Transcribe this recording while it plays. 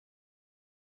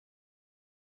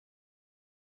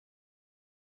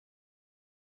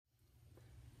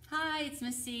Hi, it's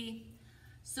Miss C.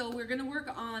 So we're going to work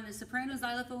on the soprano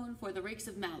xylophone for the Rakes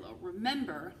of Mallow.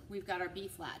 Remember, we've got our B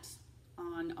flat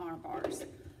on our bars.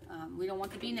 We don't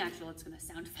want the B natural, it's going to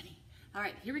sound funny. All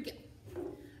right, here we go.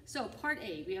 So part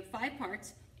A, we have 5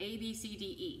 parts, A, B, C, D,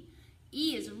 E.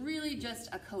 E is really just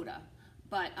a coda,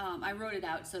 but I wrote it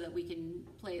out so that we can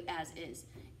play it as is.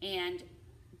 And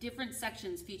different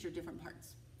sections feature different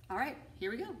parts. All right,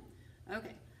 here we go.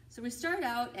 Okay, so we start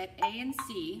out at A and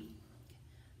C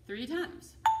 3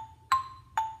 times.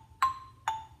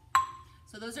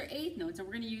 So those are 8th notes, and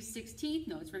we're going to use 16th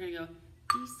notes. We're going to go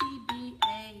D, C, B,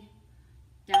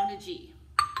 A, down to G.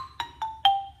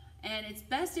 And it's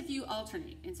best if you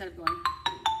alternate instead of going.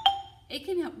 It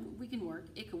can help, it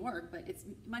can work, but it's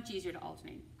much easier to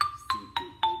alternate. C, B,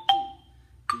 A, G.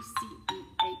 D, C, B,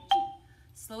 A, G.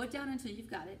 Slow it down until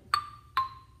you've got it.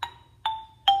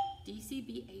 D, C,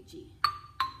 B, A, G.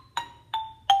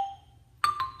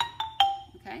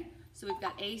 Okay, so we've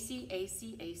got A, C, A,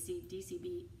 C, A, C, D, C,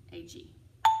 B, A, G.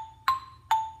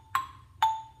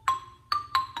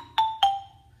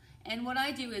 And what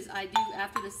I do is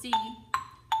after the C,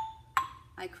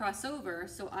 I cross over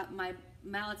so my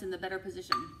mallet's in the better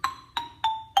position.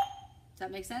 Does that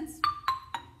make sense?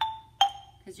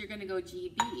 Because you're going to go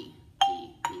G, B,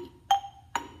 G, B.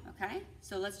 Okay,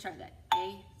 so let's try that.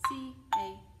 A, C,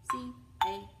 A, C,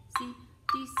 A, C,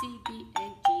 D, C, B,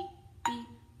 A, G, B,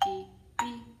 G,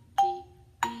 B, G,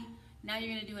 B. Now you're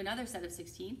going to do another set of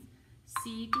 16th. C,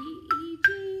 D, E,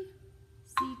 G,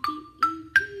 C, D, E,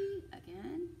 G.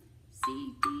 Again,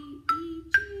 C, D, E,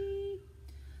 G.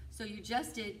 So you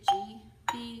just did G,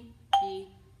 B, G,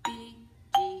 B,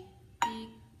 G, B,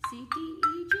 C, D,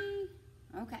 E, G.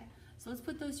 Okay, so let's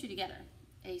put those 2 together.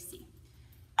 A, C.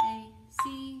 A,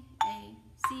 C, A,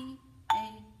 C, A,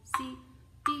 C,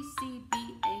 D, C, B,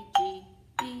 A, G,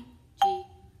 B, G,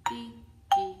 B,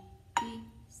 G, B,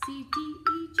 C, D,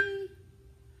 E, G.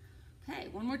 Okay,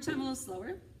 one more time a little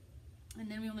slower. And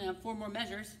then we only have 4 more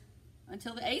measures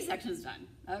until the A section's done.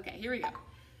 Okay, here we go.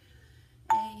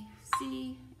 A,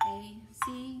 C, A,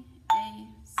 C, A,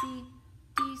 C,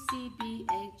 D, C, B,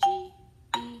 A, G,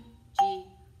 B, G,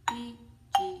 B,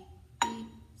 G, B,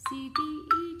 C, D,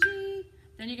 E, G.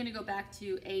 Then you're going to go back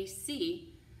to A, C,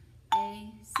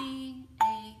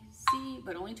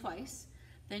 but only twice.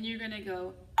 Then you're going to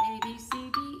go A, B, C,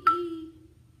 D, E,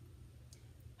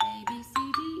 A, B, C,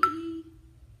 D, E,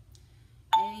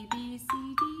 A, B,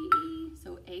 C, D, E.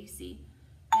 So A, C,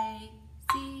 A,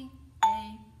 C,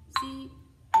 A, C,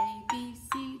 A, B,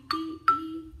 C, D,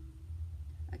 E.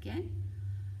 Again.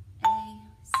 A,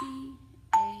 C,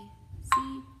 A,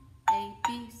 C, A,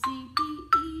 B, C, D,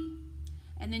 E.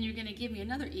 And then you're going to give me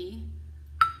another E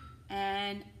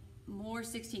and more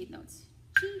 16th notes.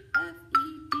 G, F,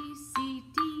 E, D, C,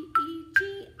 D, E,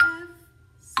 G, F,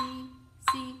 C,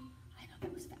 C. I know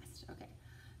that was fast. Okay.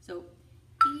 So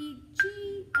E,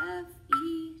 G, F,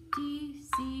 E, D,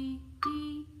 C,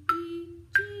 D, E,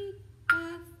 G,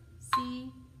 F,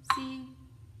 C, C.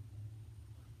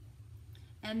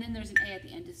 And then there's an A at the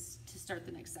end to start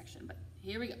the next section, but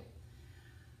here we go.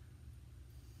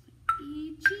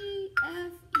 E, G,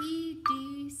 F, E,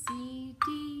 D, C,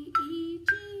 D, E,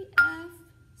 G, F,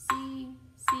 C,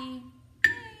 C,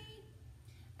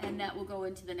 A. And that will go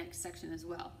into the next section as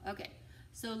well. Okay,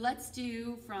 so let's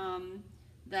do from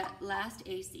that last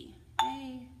AC.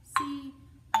 A, C,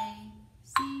 A,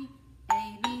 C,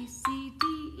 A, B, C, D,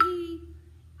 E,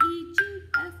 E, G,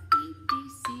 F, E, D,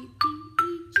 C, D, E,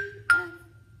 G, F,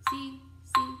 C,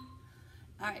 C.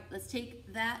 All right, let's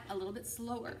take that a little bit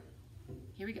slower.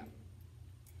 Here we go.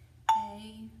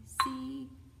 A, C,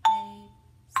 A,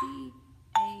 C,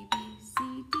 A, B,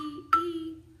 C, D,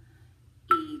 E,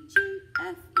 E, G,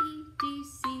 F, E, D,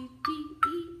 C, D, E,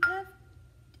 F,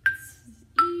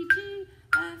 E, G,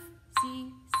 F,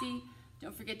 C, C.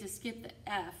 Don't forget to skip the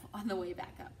F on the way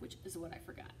back up, which is what I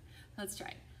forgot. Let's try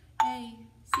it. A,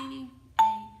 C,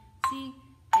 A, C,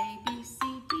 A, B, C,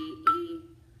 D, E,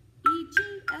 E,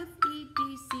 G, F, E,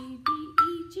 D, C, D,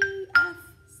 E, G, F,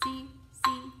 C, C.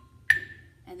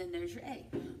 And then there's your A.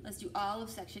 Let's do all of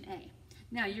section A.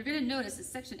 Now you're going to notice that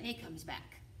section A comes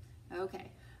back.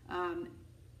 Okay.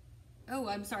 Oh,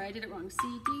 I'm sorry, I did it wrong.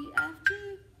 C, D, F,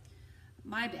 G.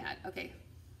 My bad. Okay.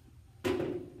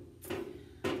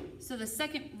 So the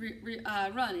second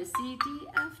run is C, D,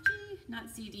 F, G, not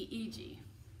C, D, E, G.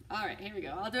 All right, here we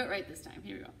go. I'll do it right this time.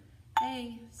 Here we go.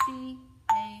 A, C,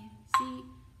 A, C,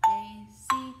 A,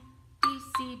 C, D,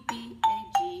 C, B, A,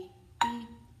 G, B,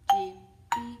 G,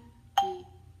 B, G,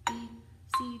 B,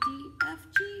 C, D, F,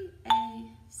 G, A,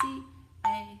 C, A,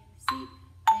 C,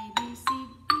 A, B, C,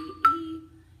 D, E,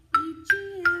 E, G,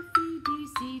 F, E, D,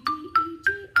 C, D, E, G,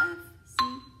 F, C,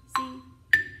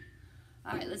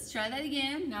 let's try that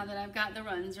again now that I've got the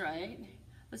runs right.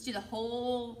 Let's do the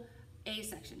whole A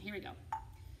section. Here we go.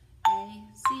 A,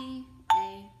 C,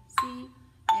 A, C,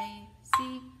 A,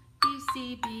 C, B,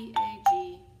 C, B, A,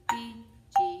 G, B,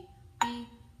 G, B,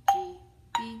 G,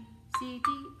 B, C,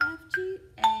 D, F, G,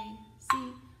 A, C,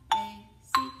 A,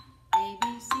 C, A,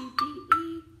 B, C, D,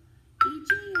 E, E,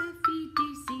 G, F, E, D,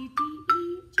 C, D,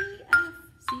 E, G, F,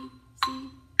 C, C.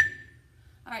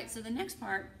 All right, so the next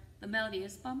part, the melody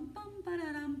is bum bum ba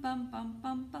da dum bum bum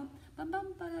bum bum bum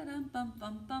bum ba da dum bum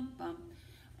bum bum bum,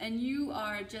 and you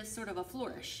are just sort of a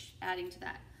flourish adding to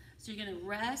that. So you're gonna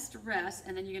rest, rest,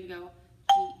 and then you're gonna go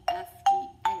G F G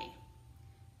A,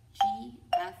 G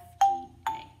F G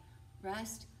A,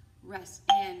 rest, rest,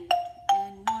 and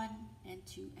one and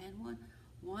two and one,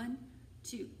 1,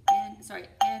 2 and sorry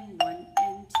and 1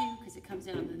 and 2 because it comes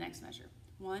in on the next measure.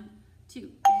 1,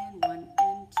 2 and 1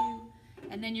 and 2.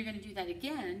 And then you're going to do that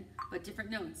again, but different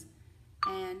notes.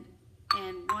 And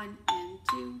 1 and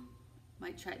 2.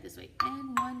 Might try it this way.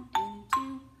 And 1 and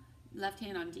 2. Left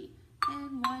hand on D.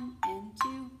 And 1 and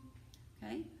 2.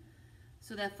 Okay?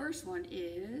 So that first one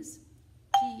is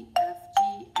G, F,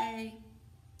 G, A,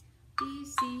 B,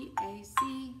 C, A,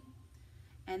 C.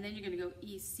 And then you're going to go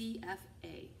E, C, F,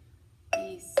 A.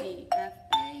 E, C, F,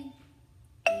 A.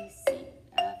 E, C,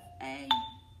 F, A.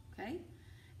 Okay?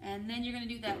 And then you're going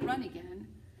to do that run again.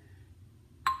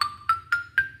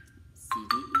 C,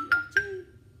 D, E, F, G.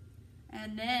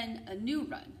 And then a new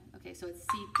run. Okay, so it's C,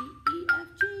 D, E, F,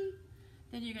 G.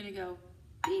 Then you're going to go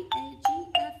B, A,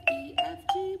 G, F, E, F,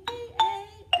 G, B, A,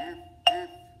 F, F.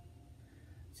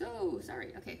 So,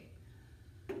 sorry, okay.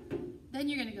 Then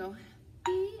you're going to go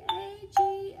B, A,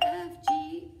 G, F,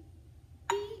 G,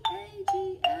 B, A,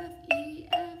 G, F, E,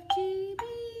 F, G, B.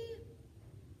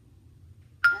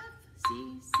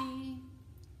 C, C,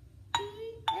 B,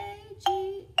 A,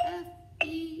 G, F,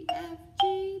 E, F,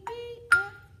 G, B,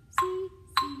 F, C,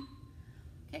 C.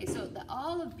 Okay, so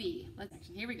all of B.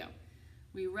 Here we go.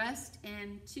 We rest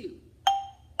and 2.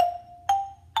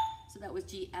 So that was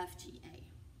G, F, G, A.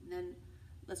 And then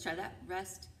let's try that.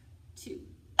 Rest 2.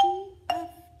 G,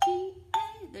 F, G,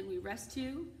 A. Then we rest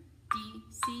 2. D,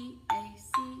 C, A,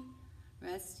 C.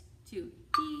 Rest 2.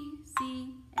 D,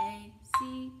 C, A,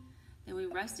 C. Then we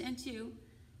rest into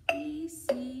E,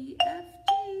 C, F,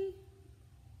 G,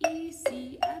 E,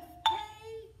 C, F,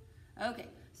 A. Okay,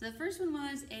 so the first one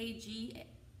was A, G,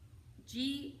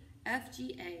 G, F,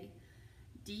 G, A,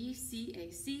 D, C,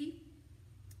 A, C,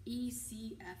 E,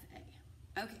 C, F,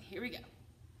 A. Okay, here we go.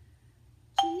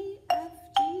 G, F,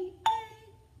 G,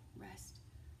 A, rest,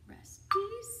 rest, D,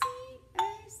 C,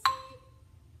 A, C,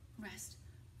 rest,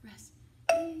 rest,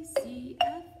 E, C,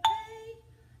 F, A.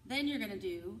 Then you're going to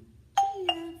do G,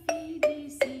 F, E, D,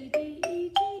 C, D,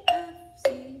 E, G, F,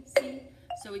 C, C.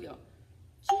 So we go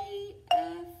G,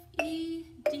 F, E,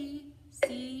 D,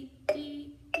 C,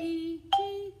 D, E,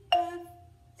 G, F,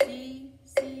 C,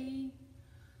 C.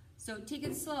 So take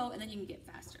it slow and then you can get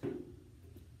faster.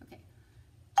 Okay.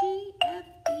 G, F,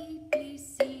 E, D,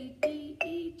 C, D,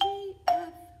 E, G,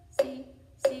 F, C,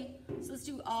 C. So let's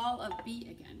do all of B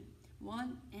again.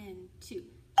 1 and 2.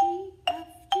 G, F,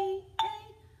 G, A.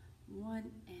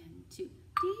 1 and 2. D,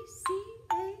 C,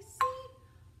 A, C.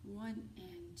 1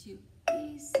 and 2.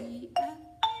 E, C, F,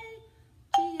 A.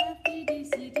 G, F, E, D,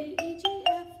 C, D, E, G,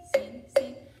 F, C,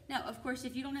 C. Now, of course,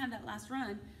 if you don't have that last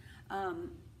run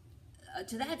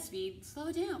to that speed, slow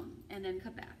it down and then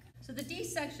cut back. So the D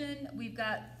section, we've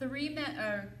got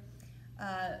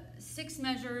 6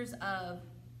 measures of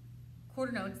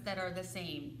quarter notes that are the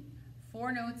same.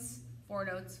 4 notes, 4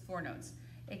 notes, 4 notes.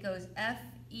 It goes F,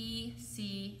 E,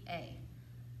 C, A.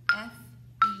 F,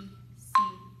 E, C,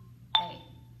 A.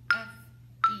 F,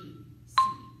 E, C,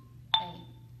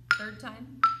 A. Third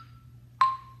time.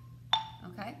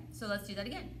 Okay, so let's do that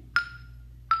again.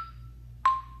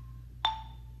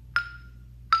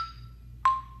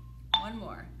 One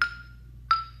more.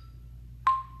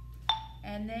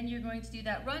 And then you're going to do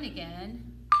that run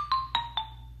again.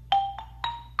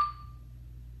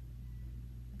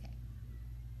 Okay.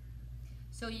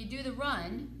 So you do the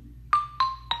run.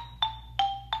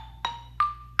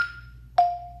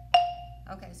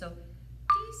 Okay, so D,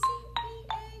 C, B,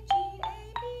 A, G, A,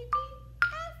 B, D,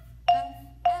 F,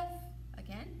 F, F.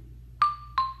 Again.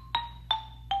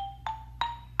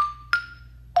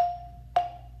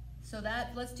 So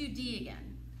that, let's do D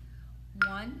again.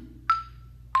 1,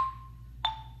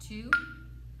 2,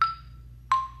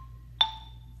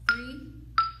 3,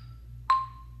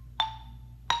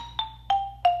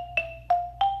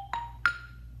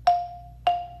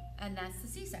 and that's the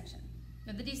C section,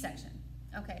 or the D section.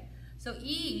 Okay, so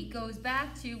E goes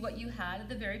back to what you had at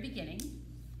the very beginning.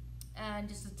 and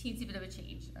just a teensy bit of a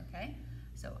change, okay?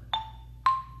 So.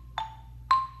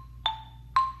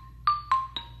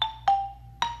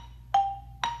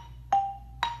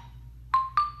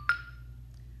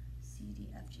 C, D,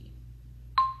 F, G.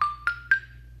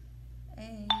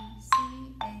 A, C,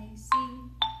 A, C.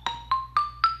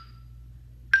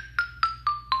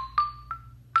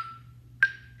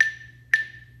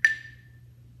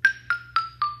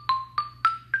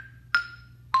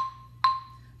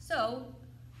 So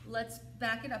let's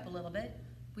back it up a little bit.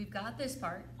 We've got this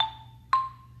part.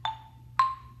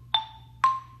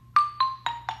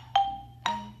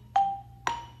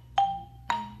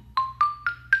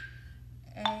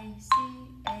 A, C,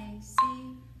 A, C,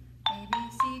 A, B,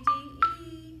 C, D,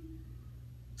 E,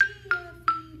 G, F,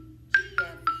 E, G,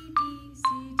 F, E, D, C,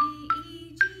 D,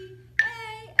 E, G,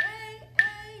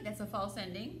 A. That's a false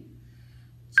ending.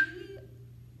 G,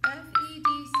 F, E,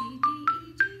 D, C, D,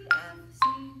 E, G, F, C,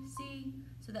 C.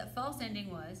 So that false ending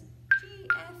was G,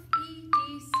 F, E,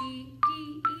 D, C,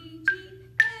 D, E, G,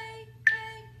 A.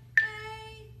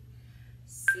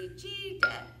 C, G, G,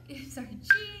 F,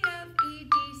 E,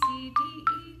 D, C, D,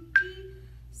 E, G,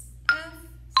 F,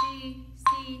 C,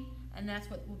 C. And that's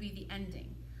what will be the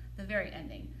ending, the very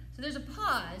ending. So there's a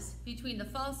pause between the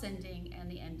false ending and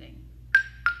the ending.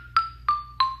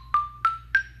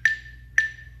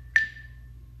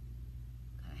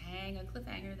 Hang a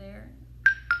cliffhanger there.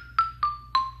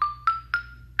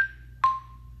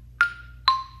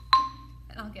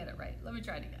 And I'll get it right. Let me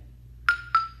try it again.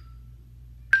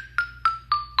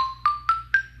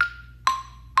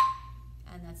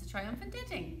 And that's a triumphant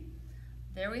ending.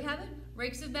 There we have it.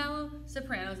 Rakes of Mallow,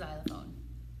 soprano xylophone.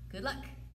 Good luck.